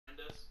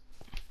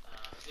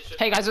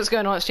Hey guys, what's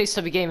going on? It's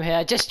JCWgamer here.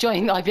 I just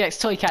joined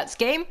Ibxtoycat's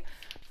game.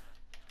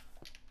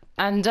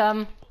 And,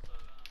 hello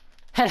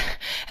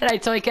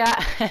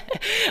Toycat.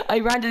 I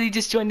randomly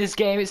just joined this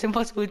game. It's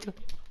impossible to...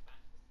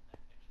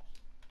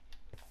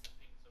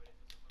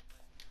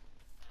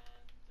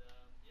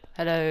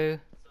 Hello.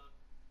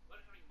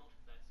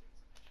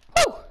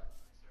 Woo!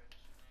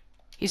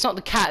 He's not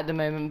the cat at the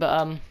moment,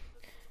 but,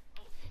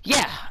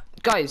 yeah,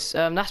 guys,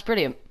 that's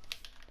brilliant.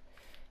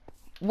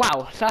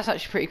 Wow, that's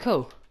actually pretty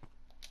cool.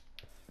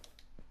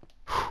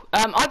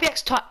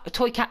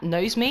 Ibxtoycat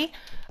knows me,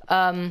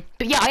 but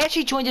yeah, I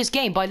actually joined his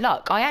game by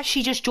luck. I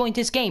actually just joined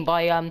his game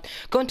by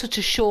going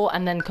to short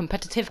and then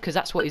competitive, because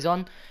that's what he's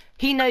on.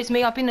 He knows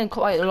me. I've been in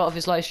quite a lot of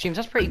his live streams.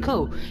 That's pretty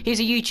cool. He's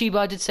a YouTuber.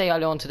 I did say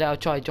earlier on today I'll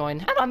try to join,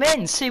 and I'm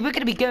in. So we're going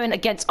to be going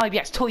against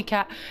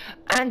Ibxtoycat,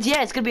 and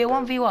yeah, it's going to be a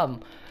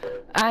 1v1.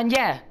 And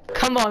yeah,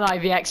 come on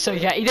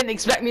Ibxtoycat. He didn't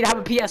expect me to have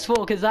a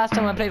PS4 because last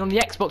time I played on the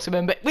Xbox with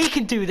him, but we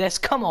can do this.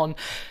 Come on,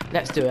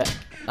 let's do it.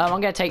 I'm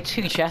going to take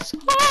 2 chests.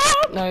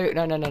 No.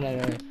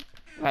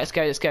 Right, let's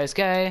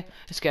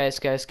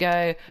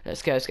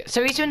go.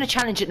 So he's doing a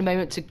challenge at the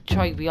moment to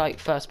try to be like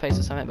first place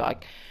or something,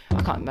 but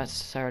I can't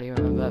necessarily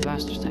remember.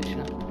 Vast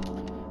protection.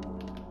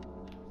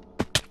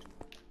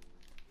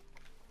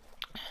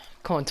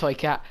 Come on,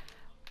 Toycat.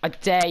 I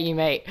dare you,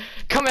 mate.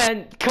 Come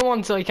on,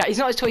 Toycat. He's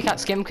not his Toycat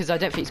skin because I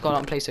don't think he's got it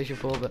on PlayStation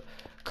 4, but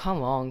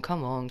come on.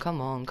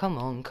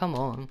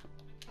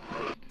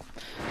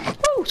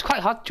 Oh, it's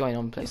quite hard to join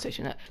on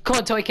PlayStation. Come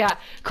on, Toycat.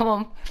 Come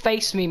on,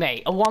 face me,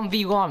 mate. A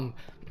 1v1.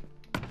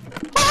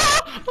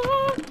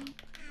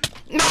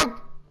 No!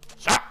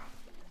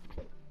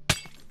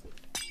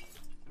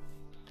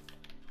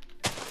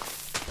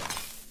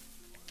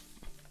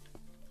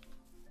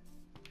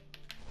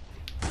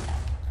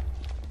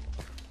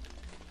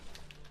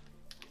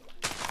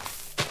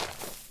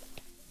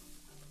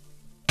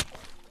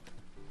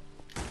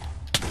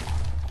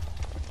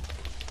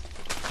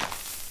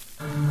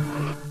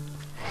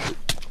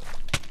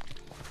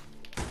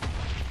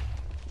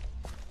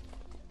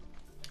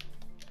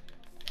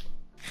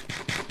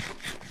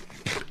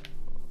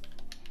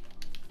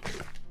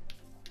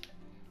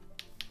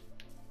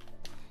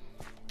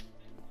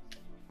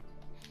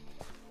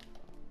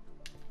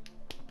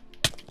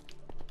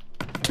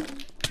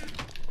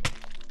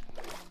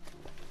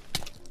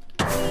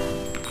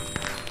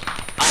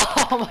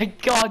 Oh my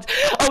god,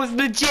 I was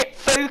legit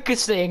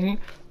focusing.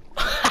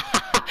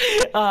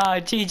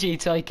 GG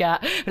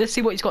Toycat. Let's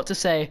see what he's got to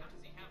say.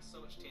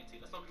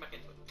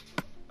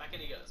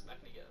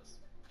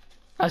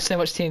 I have so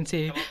much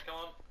TNT. Come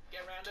on,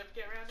 get around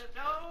him,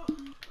 no!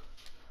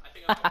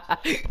 I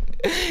think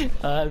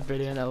I'm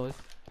brilliant, that was.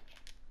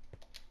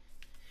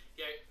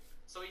 Yeah,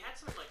 so he had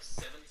something like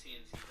 7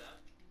 TNT there.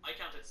 I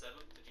counted 7,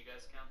 did you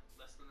guys count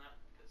less than that?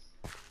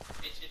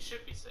 Because it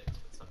should be 6,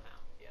 but somehow,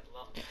 yeah, a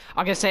lot.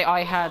 I'm gonna say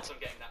I had... I'm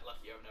getting that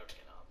lucky over and over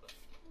again now, but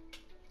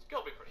it's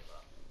gotta be pretty low.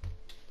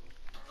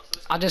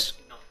 Also, this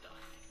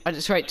I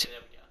just wait. Okay,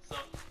 there we go. So,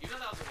 even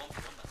though that was a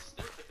 1v1, that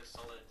still took a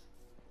solid,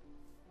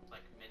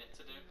 like, minute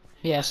to do.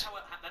 Yes.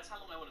 That's how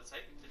long I would have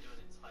taken to do an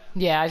entire...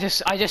 Yeah,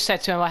 I just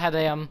said to him I had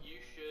a, You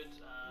should,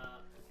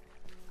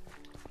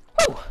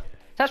 Oh!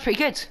 That's pretty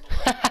good.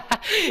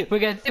 We're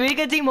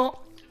gonna do more.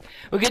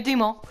 We're gonna do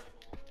more.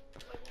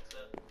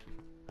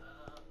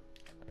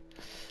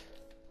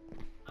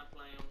 I'm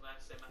playing on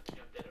that same match I'm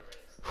dead already.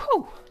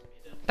 Whew.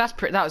 That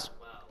was...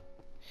 Well,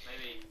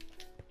 maybe you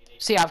need...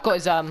 See, I've got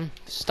his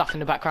stuff in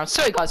the background.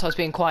 Sorry guys, I was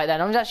being quiet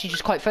then. I was actually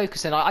just quite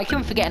focusing. I keep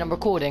on forgetting I'm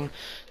recording.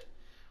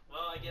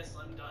 Well, I guess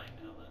I'm dying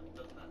now then.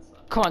 Doesn't that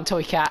suck? Come on,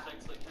 Toycat.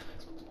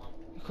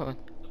 Come on.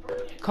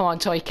 Come on,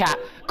 Toycat.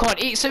 Come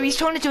on. So he's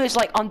trying to do this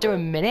like under a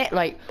minute,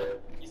 like...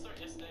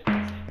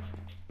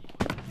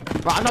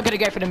 Right, I'm not going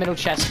to go for the middle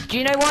chest. Do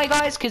you know why,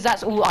 guys? Because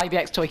that's all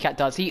Ibxtoycat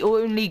does. He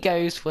only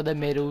goes for the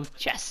middle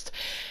chest.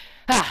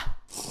 Ah.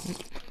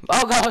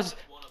 Oh, God.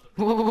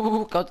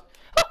 Oh, God.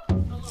 Oh.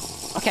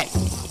 Okay.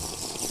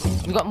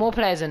 We've got more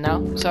players in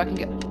now, so I can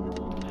get...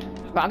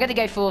 Right, I'm going to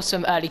go for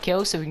some early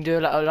kills, so we can do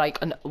like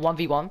a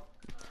 1v1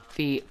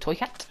 for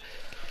Toycat.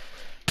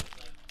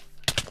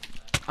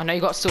 I know you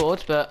got a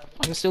sword, but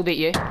I can still beat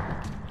you.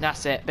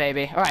 That's it,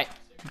 baby. Alright.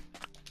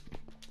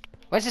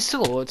 Where's his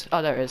sword?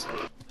 Oh, there it is.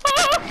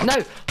 No!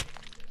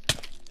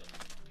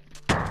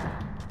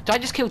 Did I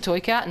just kill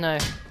Toycat? No.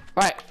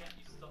 Right.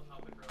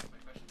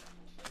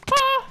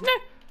 No!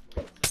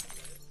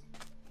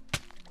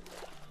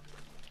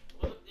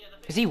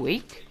 Is he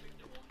weak?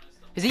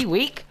 Is he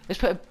weak? Let's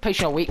put a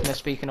potion on weakness,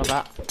 speaking of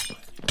that.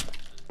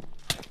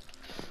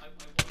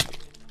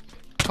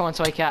 Come on,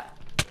 Toycat.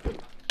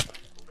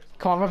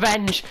 Come on,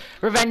 revenge!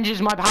 Revenge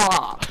is my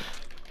power!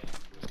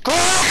 Come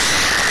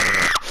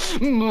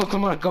on,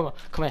 come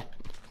here.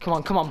 Come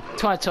on,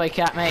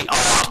 Toycat, mate.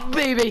 Oh,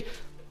 baby!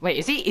 Wait,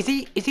 is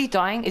he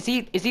dying? Is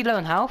he low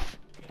in health?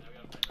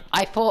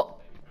 I thought...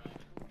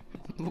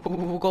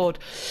 Oh, God.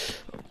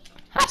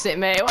 That's it,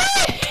 mate.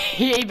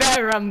 You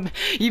better run,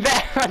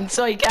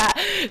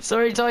 Toycat.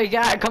 Sorry,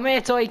 Toycat. Come here,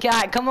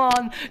 Toycat. Come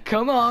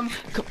on.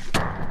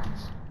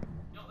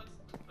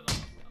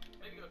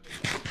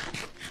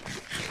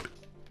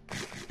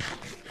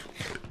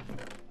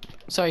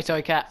 Sorry,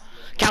 Toy Cat.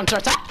 Counter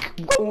attack.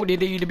 It's probably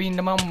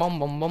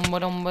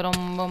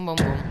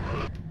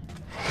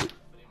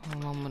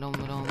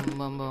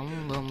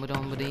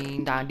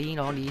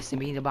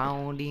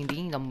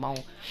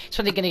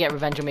gonna get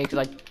revenge on me because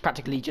I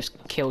practically just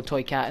killed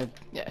Toy Cat.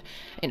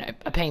 You know,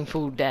 a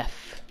painful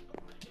death,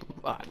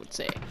 I would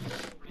say.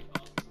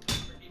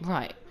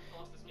 Right.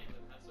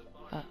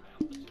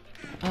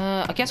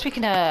 I guess we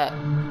can. I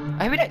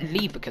hope we don't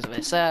leave because of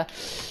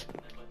this.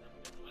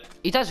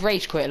 He does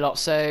rage quit a lot,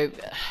 so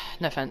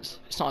no offense.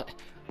 It's not.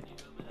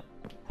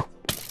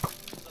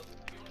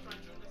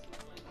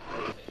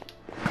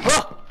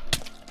 Whoa!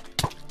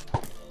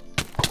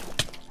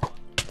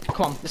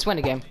 Come on, let's win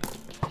the game.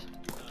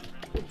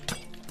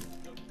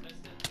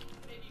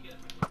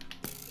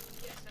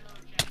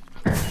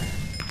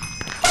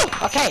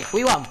 Okay,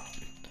 we won.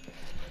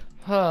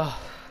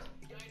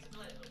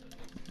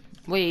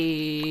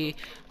 We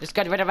just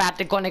got rid of that.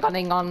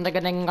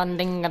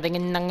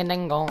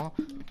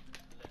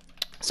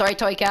 Sorry,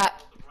 Toy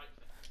Cat.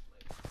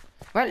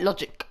 Right,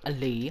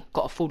 logically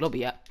got a full lobby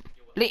yet.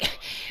 Sorry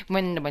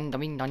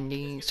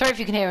if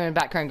you can hear him in the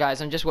background,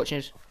 guys. I'm just watching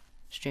his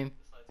stream.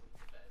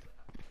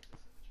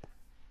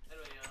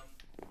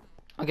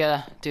 I'm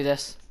gonna do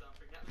this.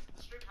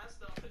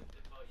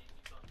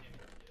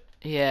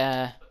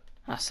 Yeah,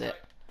 that's it.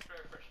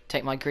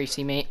 Take my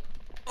greasy meat.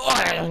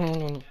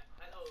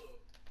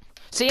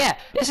 So yeah,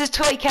 this is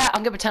Toy Cat.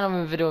 I'm gonna pretend I'm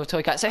in a video of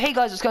Toy Cat. So hey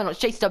guys, what's going on? It's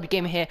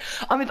JCWgamer here.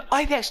 I'm with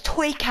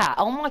Ibxtoycat.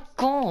 Oh my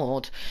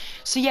god.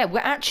 So yeah, we're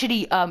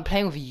actually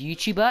playing with a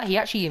YouTuber. He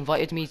actually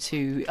invited me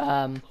to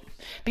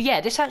but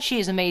yeah, this actually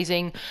is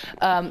amazing.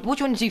 What do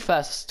you want to do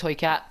first, Toy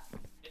Cat?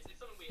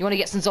 You want to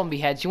get some zombie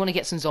heads? You want to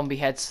get some zombie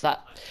heads?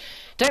 That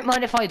don't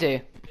mind if I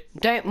do.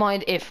 Don't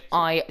mind if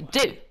I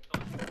do. I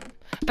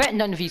bet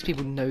none of these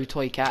people know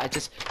Toy Cat.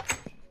 It's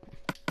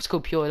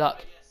called pure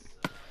luck.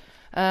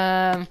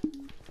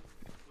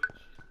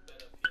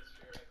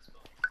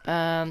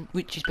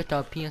 Which is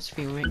better,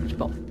 PS3 or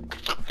Xbox?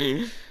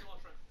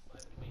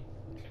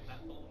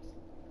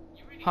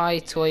 Hi,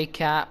 Toy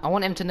Cat. I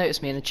want him to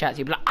notice me in the chat.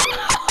 He'll be like,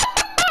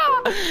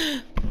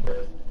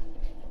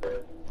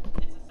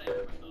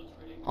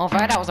 although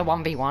that was a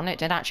 1v1, it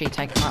did actually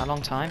take quite a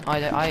long time.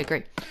 I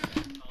agree.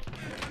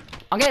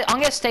 I'm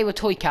gonna stay with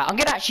Toy Cat. I'm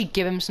gonna actually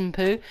give him some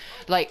poo.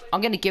 Like,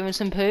 I'm gonna give him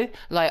some poo.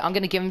 Like, I'm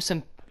gonna give him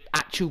some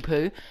actual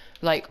poo.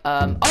 Like,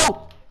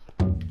 oh!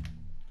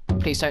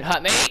 Please don't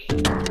hurt me.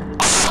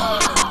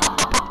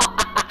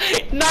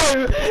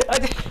 No!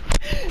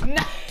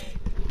 No!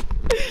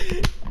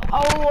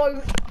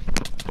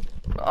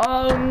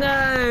 Oh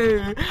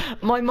no!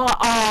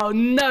 Oh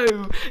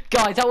no!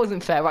 Guys, that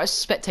wasn't fair. Right,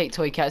 let's spectate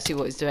Toy Cat, see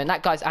what he's doing.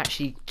 That guy's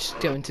actually just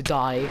going to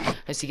die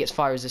unless he gets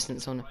fire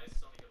resistance on him.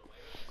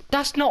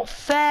 That's not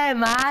fair,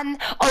 man!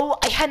 Oh,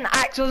 I hadn't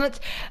actually.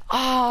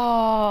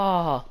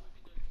 Oh!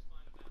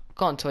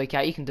 Go on, Toy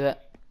Cat, you can do it.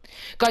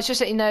 Guys, just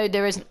so you know,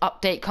 there is an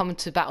update coming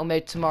to battle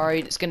mode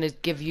tomorrow that's going to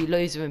give you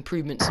loads of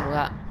improvements and all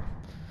that.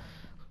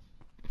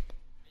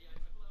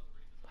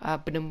 Come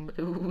on,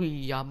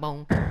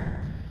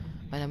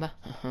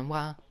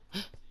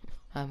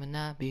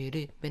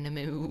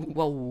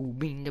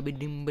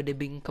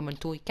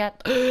 Toy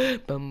Cat.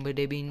 Come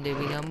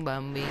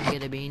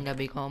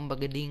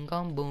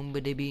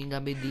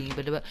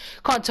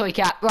on, Toy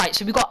Cat. Right,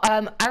 so we've got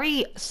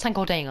Ari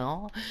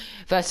Sankodanga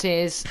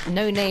versus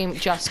No Name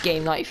Just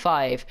Game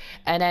 95,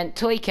 and then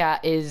Toy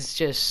Cat is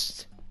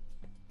just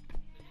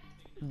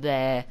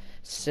there.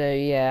 So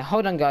yeah,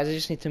 hold on, guys. I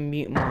just need to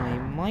mute my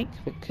mic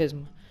because.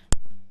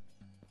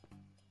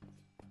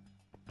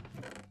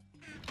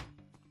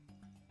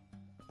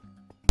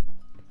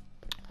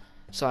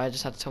 Sorry, I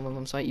just had to tell my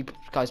mum. Sorry, you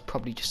guys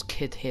probably just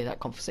could hear that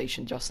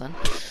conversation just then.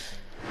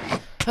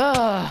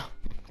 Come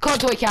on,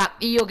 Toy Cat,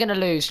 you're gonna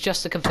lose,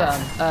 just to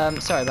confirm.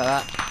 Sorry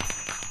about that.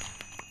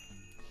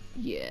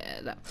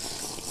 Yeah, that.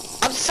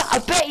 I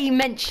bet he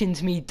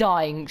mentioned me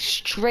dying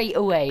straight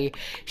away.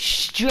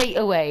 Straight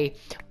away.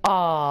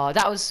 Ah,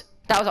 that was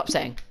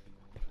upsetting.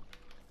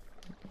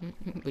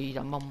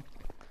 Mum.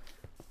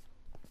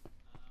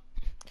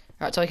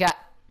 Right, Toy Cat.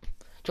 Do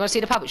you want to see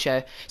the puppet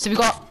show? So we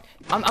got.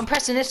 I'm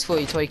pressing this for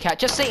you, Toy Cat.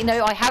 Just so you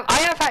know, I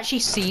have actually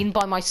seen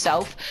by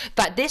myself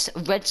that this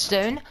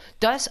redstone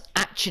does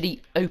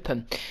actually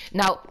open.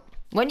 Now,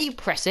 when you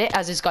press it,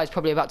 as this guy's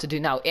probably about to do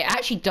now, it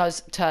actually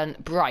does turn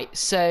bright.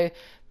 So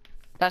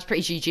that's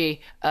pretty GG.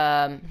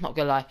 Not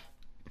gonna lie.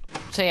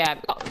 So yeah.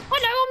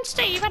 Hello, I'm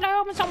Steve.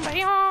 Hello, I'm a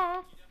zombie.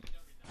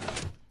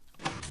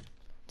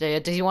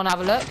 Does he want to have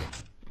a look?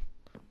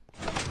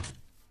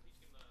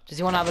 Does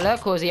he want to have a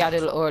look, or has he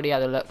already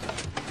had a look?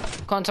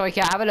 Come on, Toy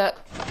Cat, have a look.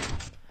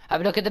 Have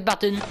a look at the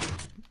button.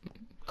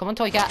 Come on,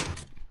 Toy Cat.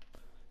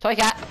 Toy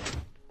Cat.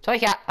 Toy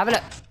Cat, have a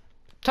look.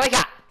 Toy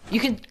Cat, you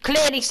can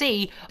clearly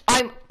see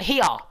I'm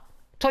here.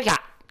 Toy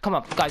Cat, come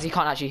on, guys, you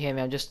can't actually hear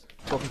me. I'm just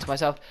talking to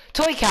myself.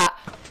 Toy Cat.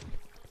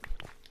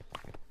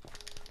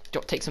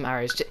 Take some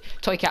arrows.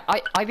 Toy Cat,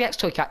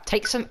 Ibxtoycat,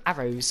 take some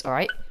arrows,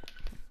 alright?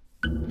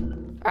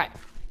 Alright.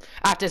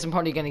 After this, I'm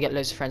probably going to get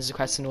loads of friends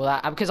requests and all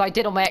that. Because I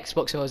did on my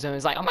Xbox, and it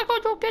was like, oh my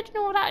god, you're good and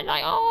all that. And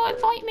like, oh,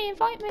 invite me.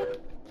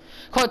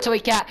 Come on,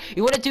 Toycat,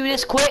 you want to do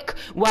this quick?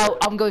 Well,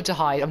 I'm going to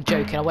hide. I'm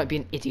joking. I won't be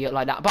an idiot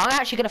like that. But I'm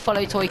actually going to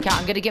follow Toycat.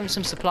 I'm going to give him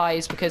some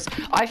supplies because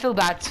I feel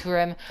bad for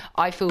him.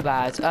 I feel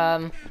bad.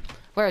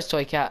 Where is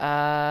Toycat?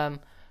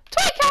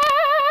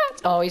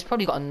 Toycat! Oh, he's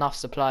probably got enough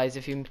supplies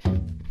if you...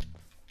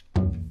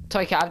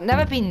 Toycat, I've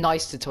never been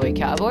nice to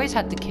Toycat. I've always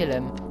had to kill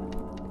him.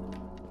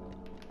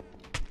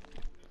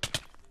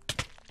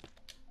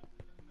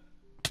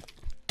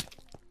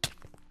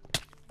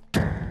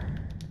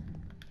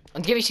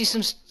 I'm giving you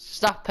some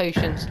stuff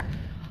potions.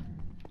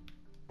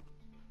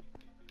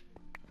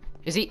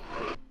 Is he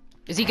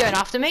going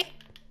after me?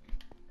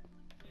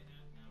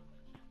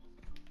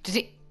 Does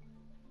he?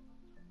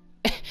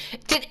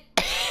 Did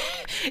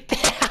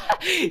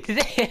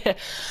he?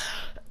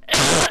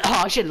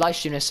 Oh, I should live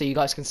stream this so you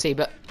guys can see.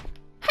 But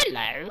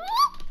hello.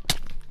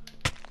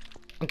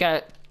 I'm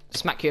gonna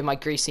smack you in my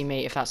greasy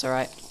meat if that's all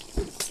right.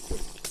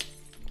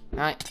 All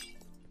right.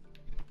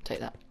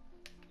 Take that.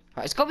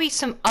 Right, there's got to be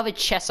some other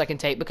chests I can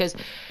take because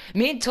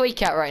me and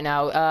Toycat right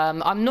now,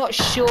 I'm not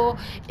sure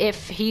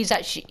if he's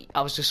actually...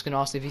 I was just going to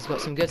ask if he's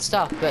got some good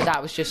stuff, but that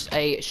was just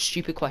a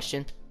stupid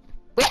question.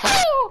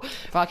 Right,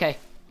 okay.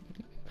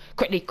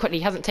 Quickly, he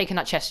hasn't taken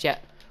that chest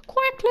yet.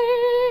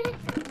 Quickly!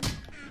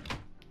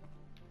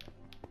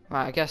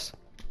 Right, I guess.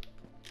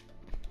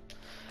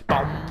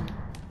 Boom.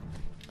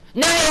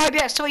 No,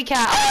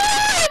 Ibxtoycat!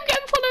 Oh, I'm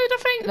getting followed, I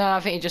think! No, I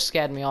think he just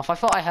scared me off. I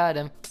thought I heard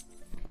him.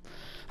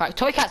 Right,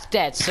 Toycat's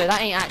dead, so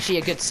that ain't actually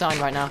a good sign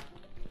right now.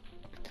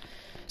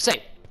 So,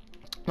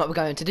 what we're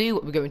going to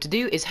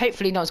do is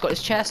hopefully no one's got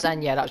this chest,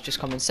 and yeah, that was just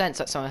common sense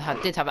that someone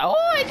did have it.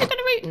 Oh, is it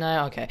gonna be?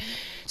 No, okay.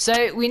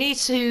 So, we need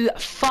to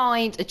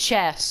find a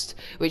chest,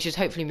 which is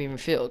hopefully being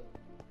refilled.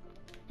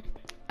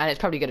 And it's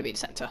probably gonna be the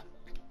center.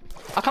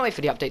 I can't wait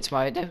for the update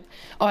tomorrow. No.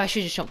 Oh, I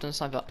should just jumped on the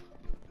sniper.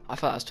 I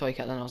thought that was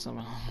Toycat, then I was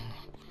like,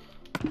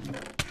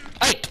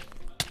 Oi!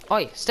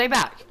 Oi, stay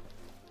back!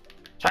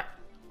 Sorry.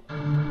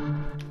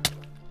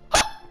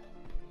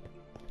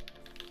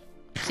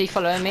 Is he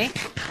following me?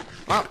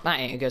 Well, that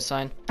ain't a good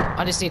sign.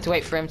 I just need to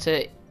wait for him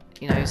to,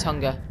 you know, his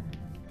hunger.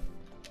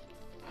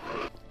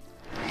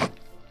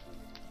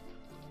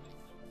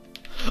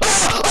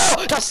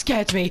 Oh, that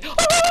scared me. Oh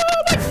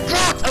my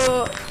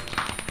god!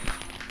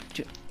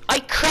 I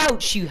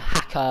crouch, you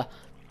hacker.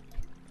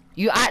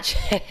 You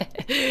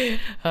actually...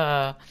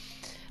 that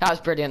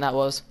was brilliant, that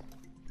was.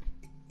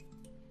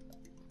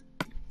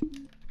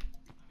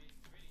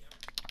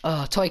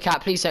 Oh,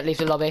 Toycat, please don't leave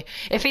the lobby.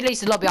 If he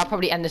leaves the lobby, I'll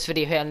probably end this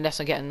video here unless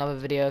I get another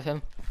video of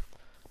him.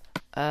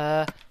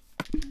 I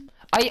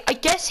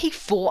guess he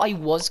thought I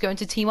was going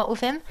to team up with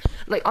him.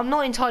 Like, I'm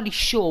not entirely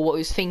sure what he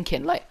was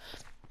thinking. Like,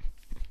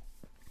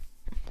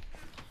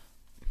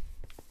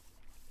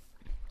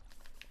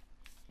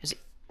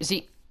 is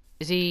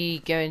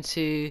he going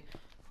to?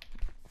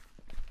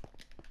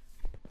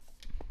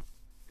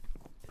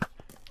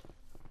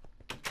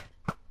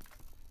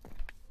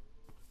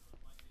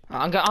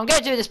 I'm going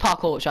to do this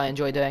parkour, which I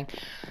enjoy doing.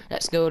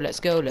 Let's go, go.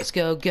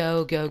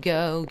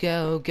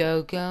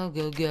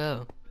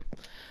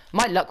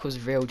 My luck was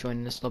real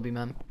joining this lobby,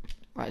 man.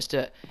 Right, let's do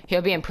it.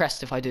 He'll be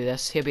impressed if I do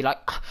this. He'll be like,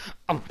 oh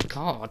my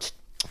god.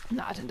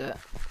 Nah, I didn't do it.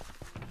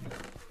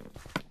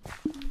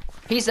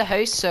 He's the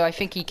host, so I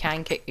think he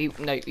can kick...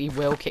 No, he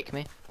will kick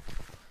me.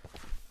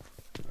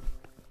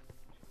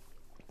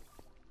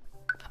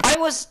 I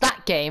was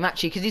that game,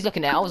 actually, because he's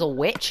looking at it. I was a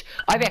witch.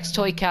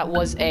 Ibxtoycat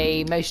was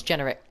a most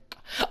generic...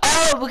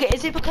 Oh,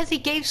 is it because he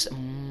gave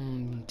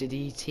some... did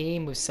he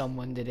team with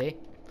someone, did he?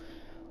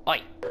 Oi,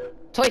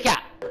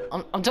 Toycat,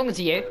 I'm talking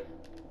to you.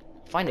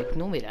 Fine,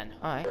 ignore me then.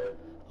 Alright.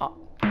 How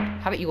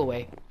about you go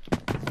away?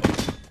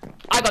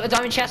 I got the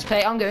diamond chest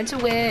plate. I'm going to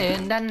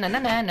win. Alright,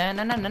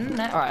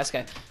 let's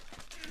go.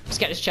 Let's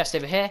get this chest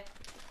over here.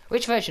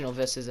 Which version of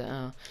this is it?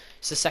 Oh,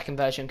 it's the second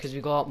version because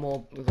we've got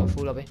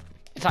full lobby.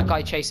 If that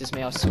guy chases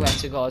me, I swear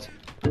to God.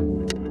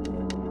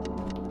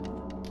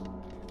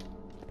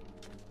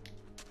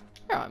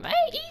 Alright, mate,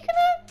 you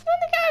gonna go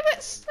a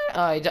bit...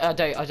 I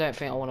don't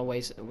think I want to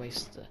waste the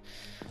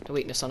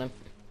weakness on him.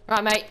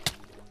 Alright, mate.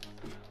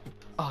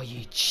 Oh,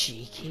 you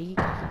cheeky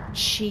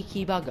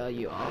bugger,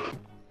 you are.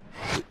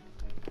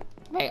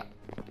 Mate,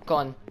 go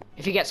on.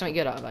 If you get something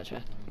good out of that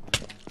chest.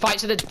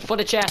 Fight for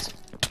the chest.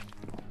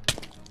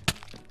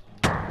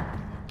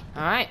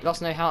 Alright,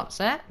 lost no hearts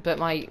there, but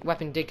my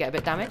weapon did get a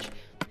bit damaged.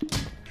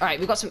 Alright,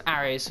 we've got some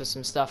arrows for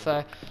some stuff.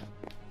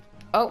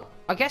 Oh,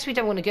 I guess we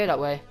don't want to go that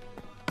way.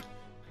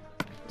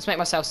 Let's make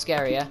myself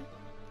scarier.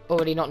 Or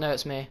will he not know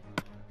it's me?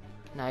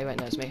 No, he won't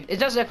know it's me. It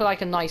does look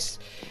like a nice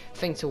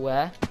thing to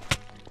wear.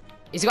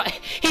 He's got the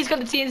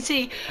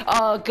TNT.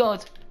 Oh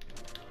god.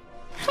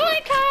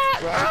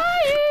 Toycat, where are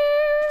you?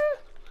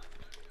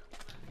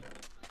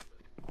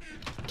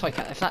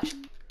 Toycat, a flash.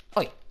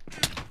 Oi.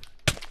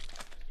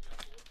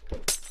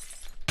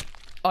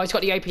 Oh, he's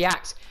got the OP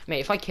axe.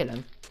 Mate, if I kill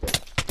him.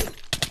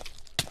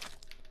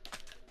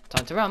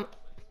 Time to run.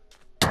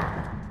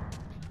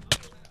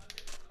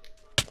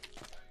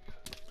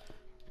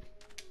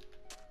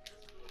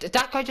 Did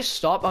that guy just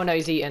stop? Oh no,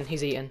 he's eating.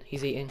 He's eating.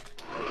 He's eating.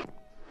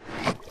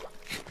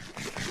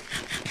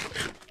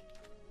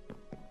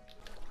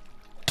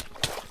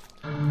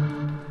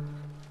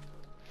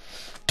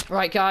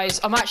 Right, guys,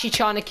 I'm actually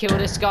trying to kill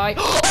this guy.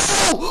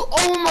 Oh!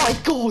 Oh my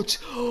god!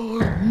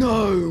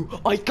 No!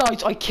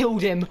 Guys, I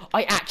killed him.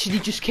 I actually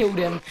just killed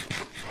him.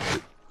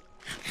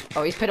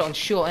 Oh, he's put it on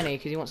short, isn't he?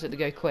 Because he wants it to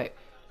go quick.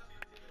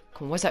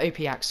 Come on, where's that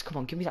OP axe? Come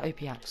on, give me that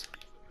OP axe.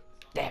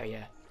 There we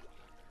go.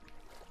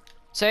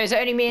 So is it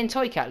only me and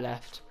Toycat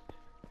left?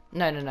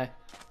 No.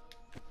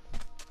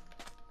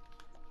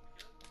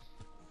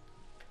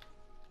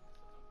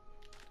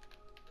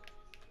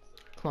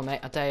 Come on, mate,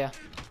 I dare ya.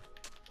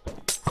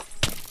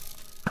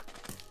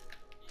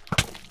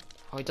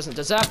 Oh, he doesn't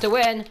deserve to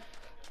win.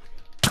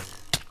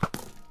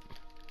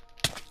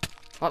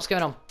 What's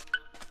going on?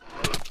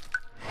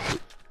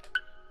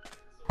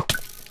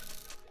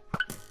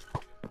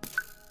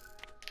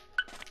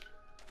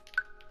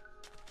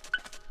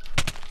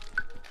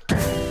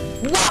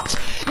 What?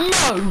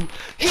 No!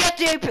 He had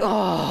to open.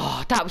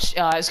 Oh, that was. It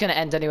was gonna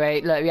end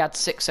anyway. Look, we had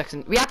 6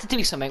 seconds. We had to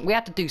do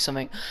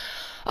something.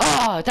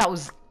 Oh, that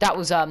was.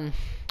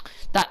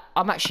 That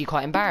I'm actually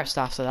quite embarrassed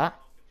after that.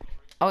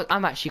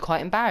 I'm actually quite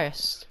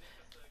embarrassed.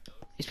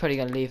 He's probably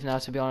gonna leave now,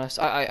 to be honest.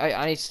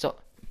 I need to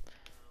stop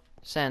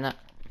saying that.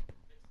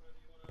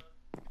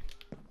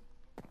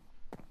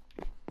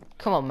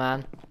 Come on,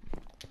 man.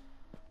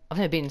 I've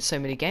never been in so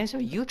many games. I'm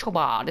a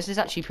YouTuber. This is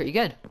actually pretty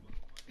good.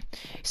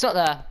 It's not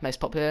the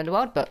most popular in the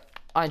world, but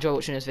I enjoy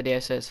watching this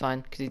video, so it's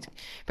fine. Because he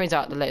brings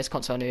out the latest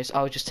console news.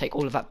 I would just take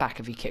all of that back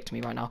if he kicked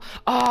me right now.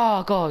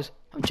 Oh, God.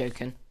 I'm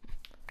joking.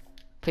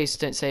 Please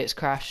don't say it's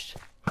crashed.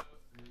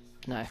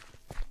 No.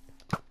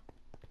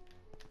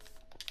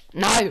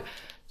 No!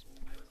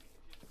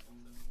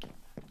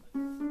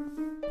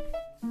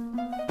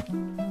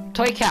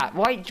 Toycat,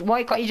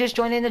 why can't you just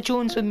join in the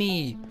tunes with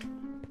me?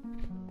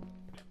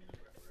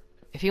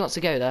 If he wants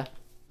to go there.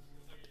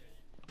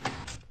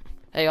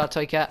 There you are,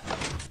 Toycat. Do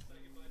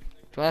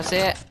you want to see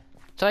it?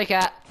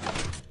 Toycat!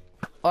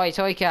 Oi,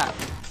 Toycat!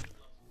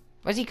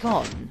 Where's he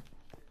gone?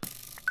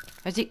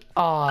 Where's he?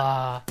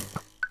 Ah.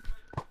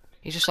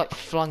 He's just like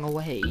flung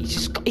away.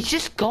 He's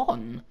just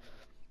gone.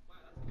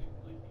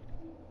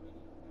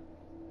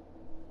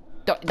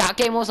 That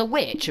game was a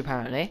witch,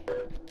 apparently.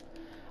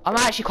 I'm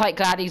actually quite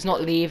glad he's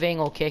not leaving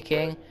or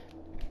kicking.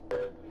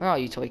 Where are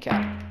you,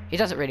 Toycat? He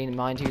doesn't really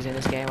mind who's in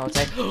this game, I would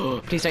say.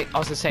 Please don't. I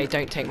was gonna say,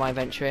 don't take my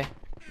inventory.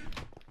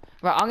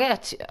 Right, I'm gonna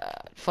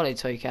follow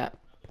Toycat.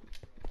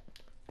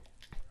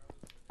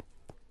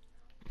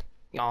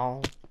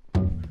 Y'all.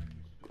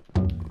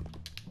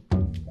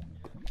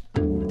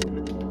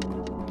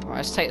 Right,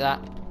 let's take that.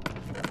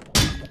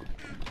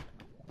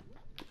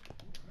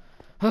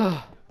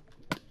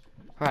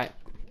 Right.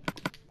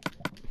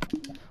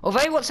 Although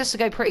he wants us to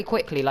go pretty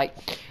quickly, like,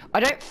 I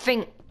don't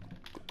think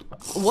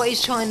what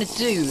he's trying to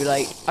do,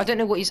 like, I don't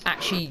know what he's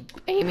actually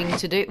aiming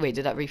to do. Wait,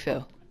 did that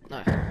refill?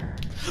 No.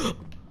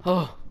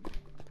 Oh.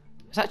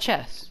 Is that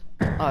chest?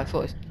 Oh, I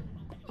thought it was...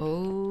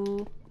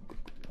 Oh.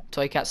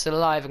 Toycat's still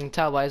alive, I can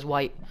tell by his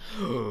weight.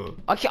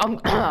 I'm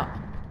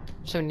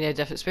so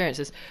near-death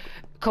experiences.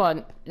 Come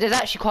on, there's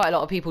actually quite a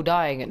lot of people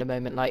dying at the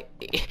moment, like,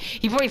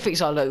 he probably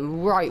thinks I look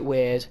right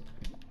weird.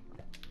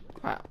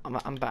 Right,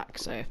 I'm back,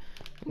 so I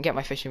can get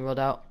my fishing rod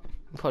out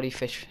and probably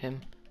fish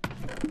him.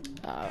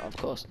 Of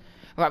course.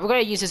 Right, we're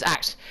going to use this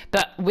axe,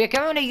 but we're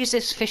going to use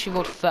this fishing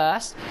rod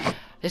first.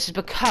 This is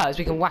because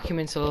we can whack him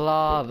into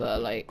lava,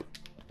 like...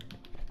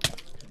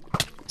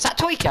 Is that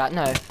Toycat?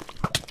 No.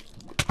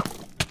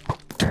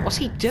 What's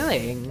he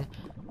doing?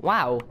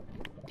 Wow.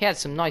 He had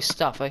some nice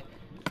stuff. I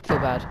feel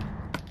bad.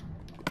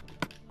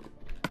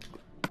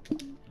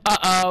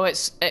 Uh-oh,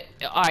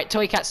 alright,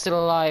 Toycat's still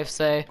alive,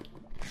 so...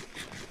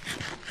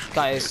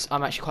 Guys,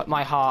 I'm actually quite...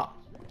 My heart.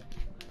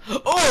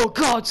 Oh,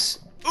 God!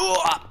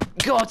 Oh,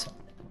 God!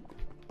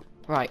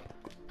 Right.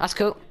 That's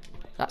cool.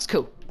 That's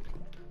cool.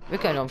 We're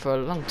going on for a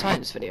long time,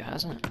 this video,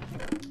 hasn't it?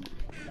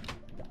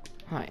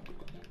 Right.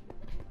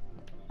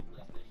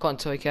 Go on,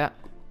 Toycat.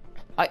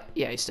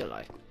 Yeah, he's still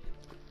alive.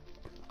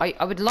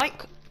 I would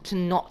like to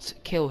not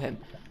kill him.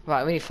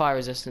 Right, we need fire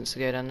resistance to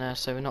go down there,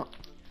 so we're not...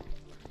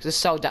 Because the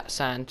soldat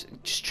sand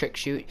just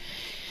tricks you.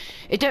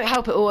 It don't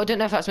help at all. I don't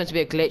know if that's meant to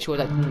be a glitch or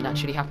that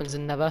naturally happens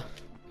in Nether.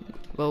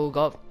 Oh,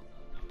 God.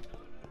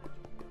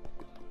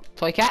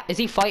 Toycat, is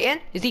he fighting?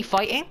 Is he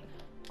fighting?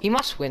 He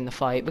must win the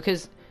fight,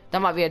 because there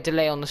might be a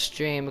delay on the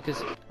stream,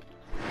 because...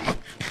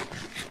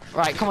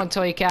 Right, come on,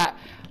 Toycat.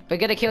 We're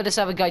gonna kill this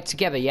other guy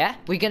together, yeah?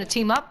 We're gonna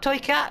team up,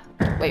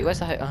 Toycat? Wait, where's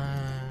the...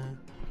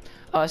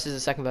 Oh, this is the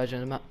second version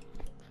of the map.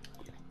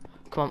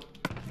 Come on.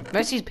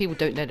 Most of these people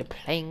don't know they're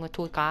playing with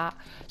Toycat,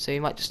 so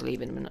you might just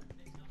leave in a minute.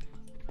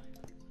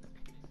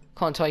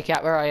 Come on,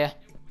 Toycat, where are you?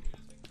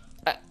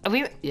 Are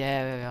we...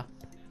 Yeah, there we are.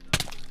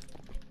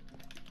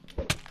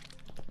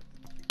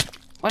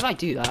 Why did I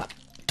do that?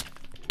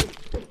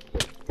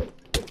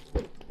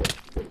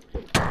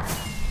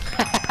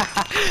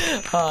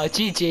 Oh,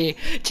 GG.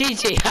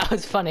 GG, that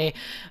was funny.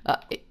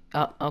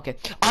 Okay.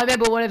 I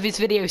remember one of his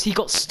videos. He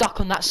got stuck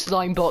on that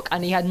slime block,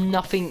 and he had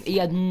nothing. He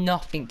had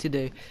nothing to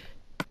do.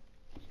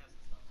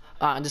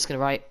 I'm just gonna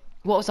write.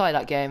 What was I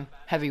that game?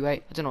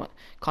 Heavyweight. I don't know what.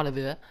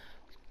 Carnivore.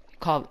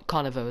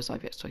 Carnivore was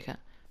Ibxtoycat.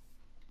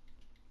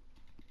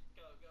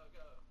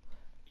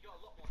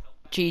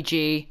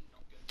 GG.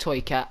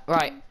 Toycat.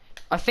 Right.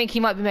 I think he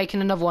might be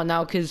making another one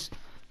now because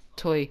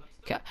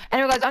Toycat.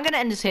 Anyway, guys, I'm gonna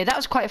end this here. That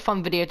was quite a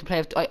fun video to play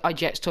with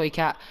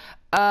Ibxtoycat.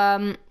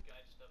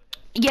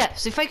 Yeah,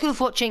 so thank you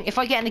for watching. If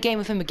I get in the game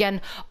with him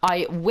again,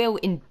 I will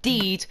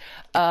indeed,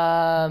 you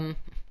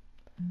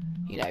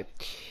know,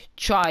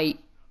 try,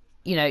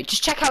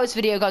 just check out his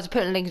video, guys. I'll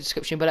put a link in the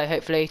description below,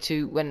 hopefully,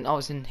 to when I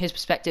was in his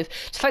perspective.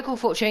 So thank you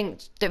for watching.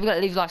 Don't forget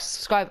to leave a like,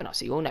 subscribe, and I'll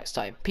see you all next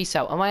time. Peace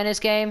out. Am I in this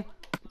game?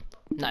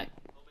 No.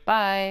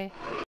 Bye.